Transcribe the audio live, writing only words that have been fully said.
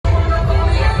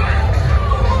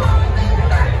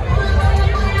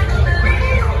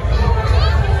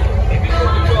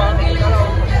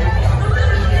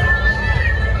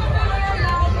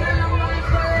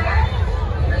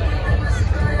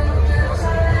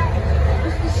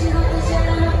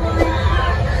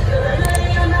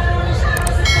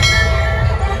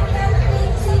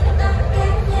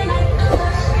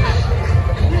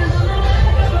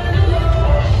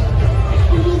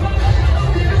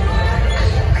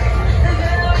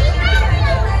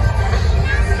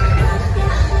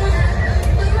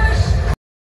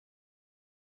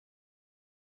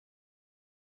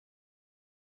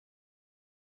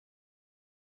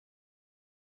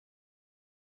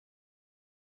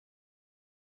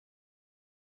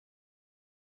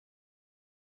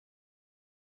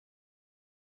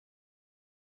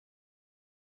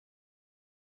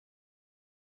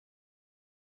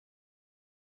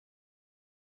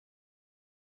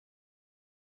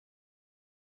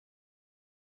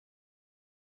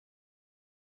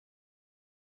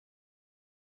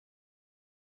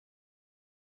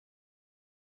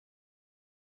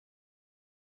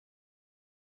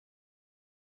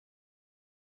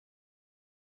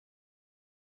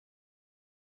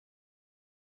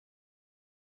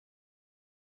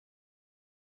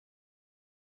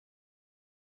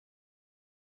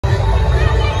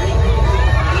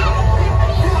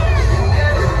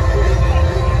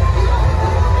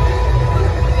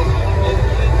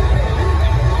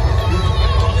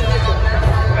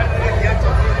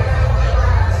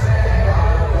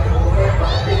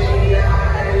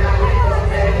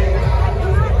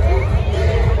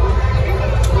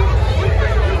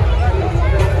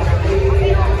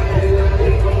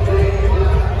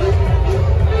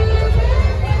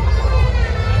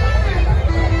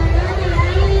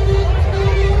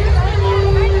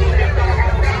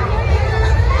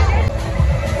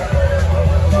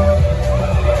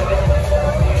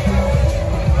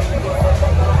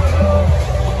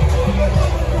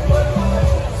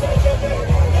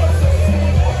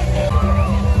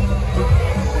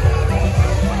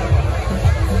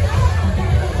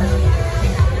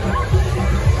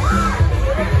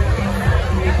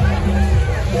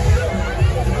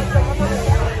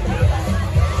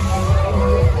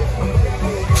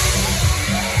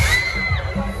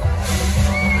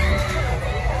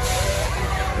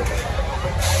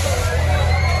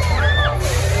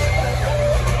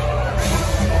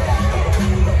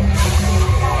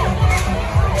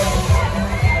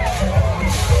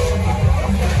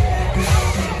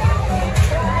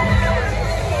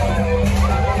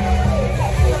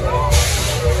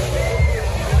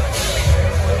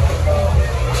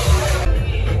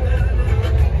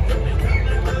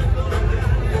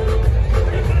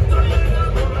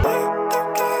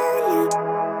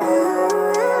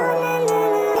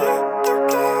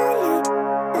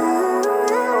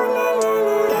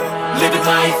Living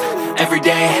life,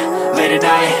 everyday, late at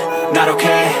night, not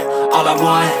okay. All I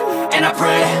want, and I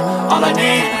pray, all I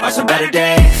need are some better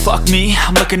days. Fuck me,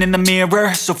 I'm looking in the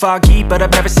mirror, so foggy, but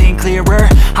I've never seen clearer.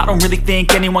 I don't really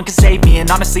think anyone can save me, and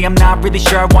honestly I'm not really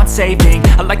sure I want saving.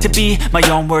 I like to be my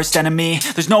own worst enemy.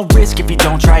 There's no risk if you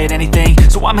don't try at anything,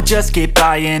 so I'ma just keep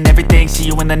buying everything. See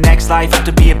you in the next life, have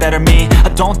to be a better me. I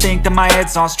don't think that my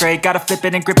head's on straight, gotta flip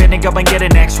it and grip it and go and get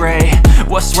an x-ray.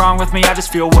 What's wrong with me? I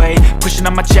just feel weight pushing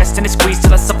on my chest and it squeezes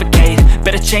till I suffocate.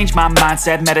 Better change my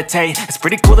mindset, meditate. It's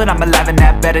pretty cool that I'm alive and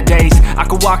have better days. I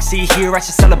could walk, see, hear, I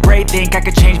should celebrate. Think I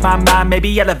could change my mind,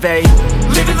 maybe elevate.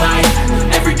 Living life,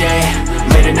 everyday,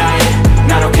 late at night,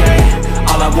 not okay.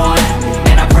 All I want,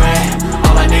 and I pray,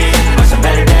 all I need are some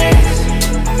better days.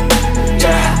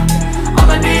 Yeah, all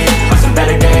I need are some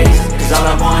better days. Cause all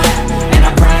I want, and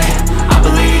I pray, I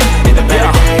believe in the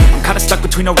better days. I'm kinda stuck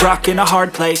between a rock and a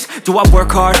hard place. Do I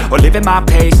work hard or live at my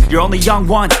pace? You're only young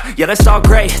once, yeah that's all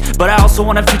great, but I also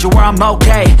want a future where I'm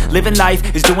okay. Living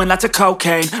life is doing lots of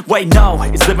cocaine. Wait no,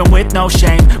 it's living with no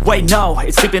shame. Wait no,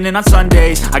 it's sleeping in on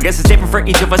Sundays. I guess it's different for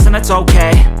each of us and that's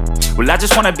okay. Well I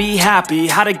just wanna be happy,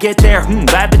 how to get there?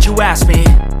 Glad that you asked me.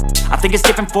 I think it's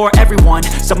different for everyone.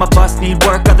 Some of us need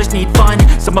work, others need fun.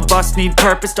 Some of us need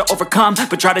purpose to overcome.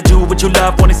 But try to do what you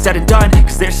love when it's said and done.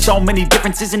 Cause there's so many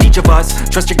differences in each of us.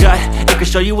 Trust your gut, it can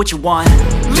show you what you want.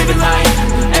 Living life,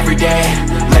 everyday,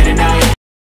 late at night.